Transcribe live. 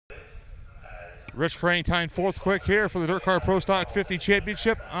Rich Crane tying fourth quick here for the DIRTcar Pro Stock 50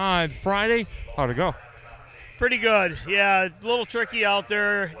 Championship on Friday. How'd it go? Pretty good. Yeah, a little tricky out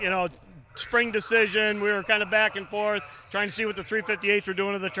there. You know, spring decision. We were kind of back and forth trying to see what the 358s were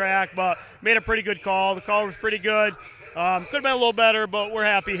doing to the track, but made a pretty good call. The call was pretty good. Could have been a little better, but we're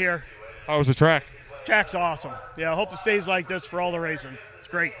happy here. How was the track? Track's awesome. Yeah, I hope it stays like this for all the racing. It's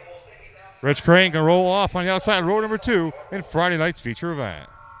great. Rich Crane can roll off on the outside row number 2 in Friday night's feature event.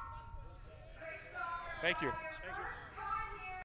 Thank you.